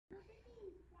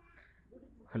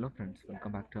Hello friends,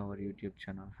 welcome back to our YouTube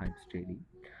channel Hype Daily.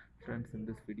 Friends, in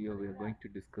this video we are going to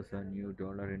discuss a new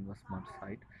dollar investment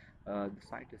site. The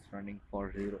site is running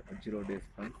for zero days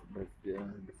friends.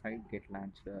 The site get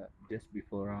launched just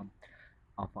before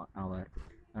half an hour.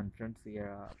 And friends,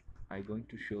 here I'm going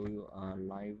to show you a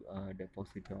live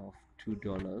deposit of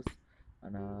 $2.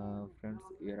 And friends,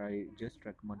 here I just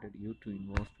recommended you to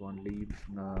invest only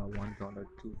 $1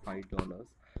 to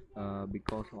 $5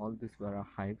 because all these were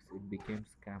hypes. It became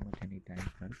scam at any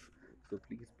time, friends. So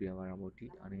please be aware about it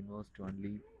and invest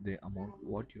only the amount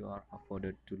what you are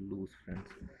afforded to lose, friends.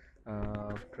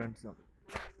 Friends,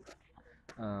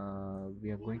 we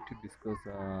are going to discuss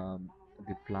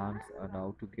the plans and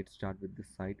how to get started with this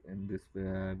site in this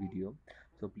video.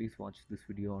 So please watch this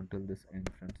video until this end,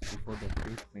 friends. Before that,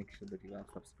 please make sure that you have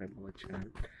subscribed our channel.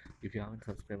 If you haven't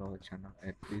subscribed our channel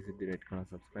yet, please hit the red color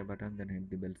subscribe button, then hit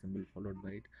the bell symbol followed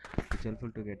by it. It's helpful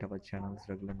to get our channel's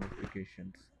regular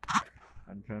notifications.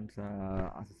 And friends, as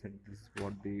I said, this is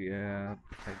what the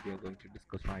site we are going to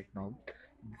discuss right now.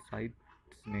 The site's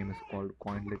name is called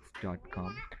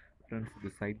Coinelex.com. Friends, the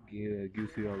site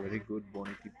gives you a very good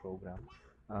bonity program.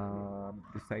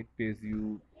 The site pays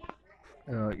you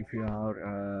if you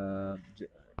are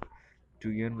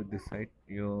to earn with the site.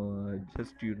 You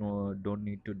just don't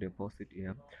need to deposit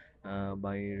here.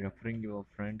 By referring your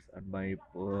friends and by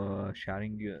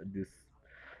sharing this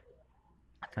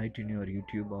site in your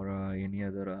YouTube or any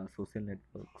other social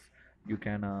networks, you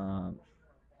can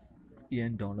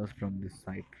earn dollars from this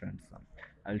site, friends.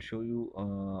 I'll show you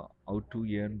how to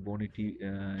earn bonity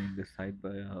in this site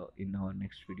in our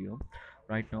next video.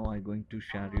 Right now I'm going to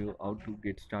share you how to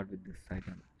get started with this site.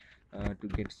 To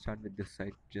get started with this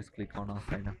site, just click on our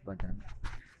sign up button,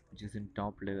 which is in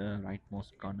top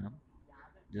rightmost corner.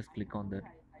 Just click on that.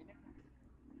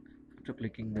 After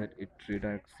clicking that, it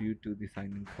redirects you to the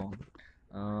sign in form.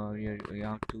 You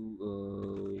have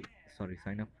to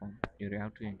sign up form. You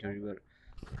have to enter your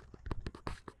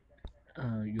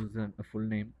user full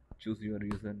name, choose your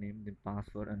username, then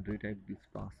password, and retype this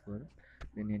password.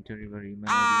 Then enter your email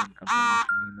ID and confirmation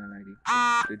email ID.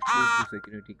 Then choose the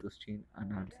security question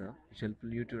and answer, which help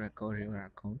you to recover your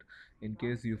account in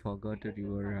case you forgot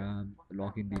your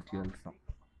login details.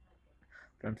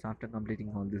 Friends, after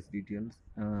completing all these details,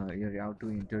 you have to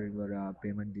enter your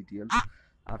payment details.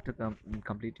 After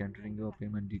complete entering your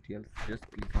payment details, just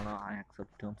click on I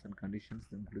accept terms and conditions,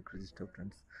 then click register,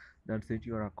 friends. That's it,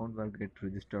 your account will get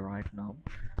registered right now.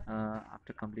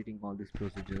 After completing all these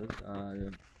procedures,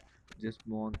 just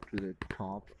move on to the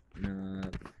top.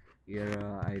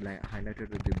 Here I highlighted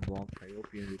with the box. I hope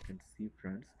here you can see,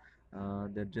 friends.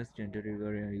 That just enter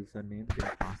your username,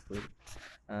 then password,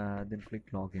 then click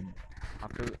login.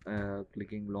 After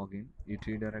clicking login, it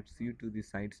redirects you to the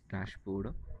site's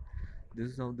dashboard.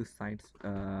 This is how the site's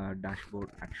dashboard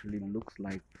actually looks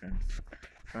like,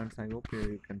 friends. I hope here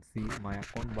you can see my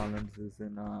account balance is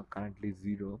in currently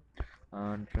zero.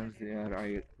 And friends, here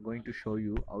I going to show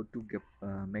you how to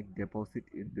make deposit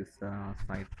in this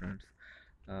site, friends.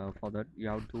 For that, you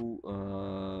have to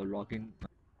log in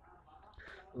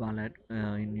wallet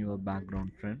in your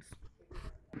background, friends.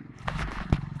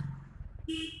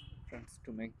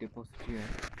 To make deposit here,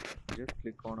 just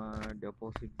click on a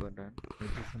deposit button, which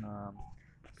is in a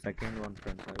second one,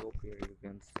 friends. I hope here you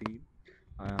can see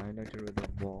I highlighted with a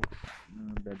box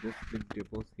that just click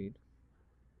deposit.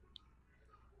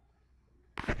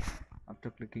 After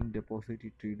clicking deposit,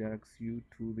 it redirects you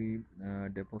to the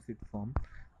deposit form.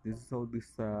 This is how this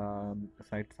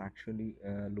site actually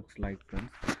looks like,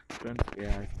 friends.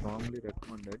 Yeah, I strongly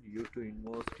recommended you to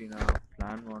invest in a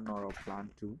plan 1 or a plan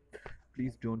 2.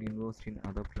 Please don't invest in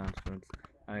other plans, friends.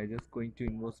 I just going to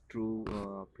invest through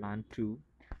plan 2.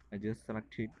 I just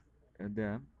select it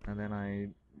there, and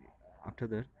then after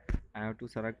that I have to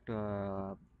select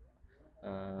uh,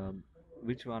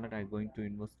 which wallet I going to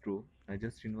invest through. I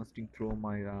just investing through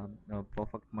my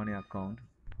perfect money account.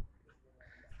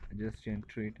 I just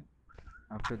enter it.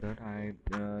 After that, I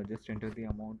just enter the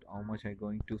amount how much I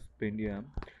going to spend here.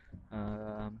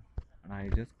 And I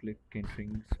just click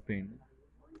entering spend,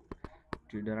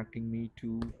 redirecting me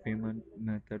to payment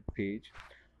method page.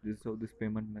 This is how this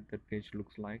payment method page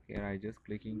looks like. Here I just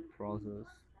clicking process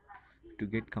to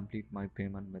get complete my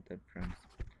payment method, friends.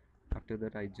 After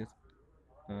that, I just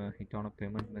hit on a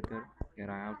payment method. Here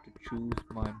I have to choose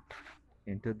my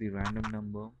enter the random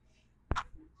number.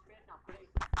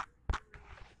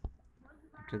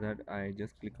 After that, I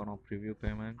just click on a preview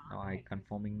payment. Now I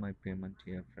confirming my payment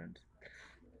here, friends.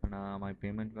 And my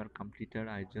payment were completed.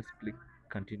 I just click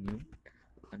continue.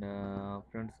 And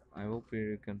friends, I hope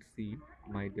you can see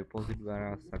my deposit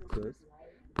were a success,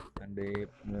 and they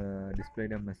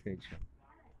displayed a message.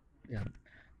 Yeah,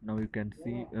 now you can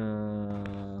see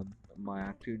my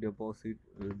active deposit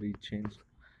will be changed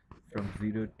from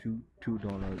 0 to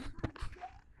 $2.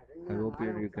 I hope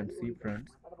here you can see,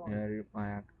 friends, here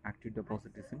my active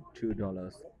deposit is in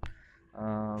 $2.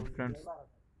 Friends,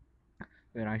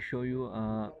 where I show you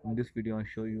in this video I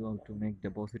show you how to make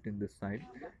deposit in this site.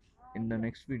 In the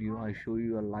next video I show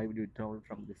you a live withdrawal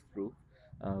from this proof,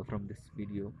 from this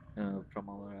video, from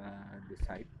our this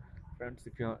site. Friends,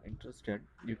 if you are interested,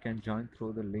 you can join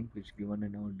through the link which given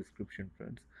in our description,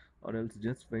 friends, or else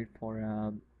just wait for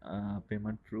a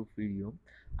payment proof video.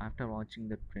 After watching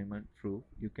that payment proof,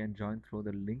 you can join through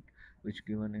the link which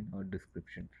given in our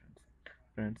description,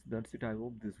 friends. That's it. I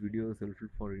hope this video is helpful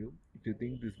for you. If you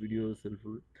think this video is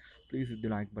helpful, please hit the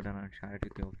like button and share it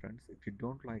with your friends. If you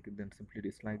don't like it, then simply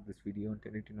dislike this video and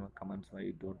tell it in your comments why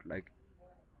you don't like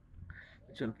it,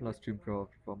 which helps us to improve our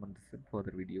performance in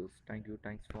further videos. Thank you.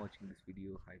 Thanks for watching this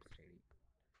video. Hype Steady.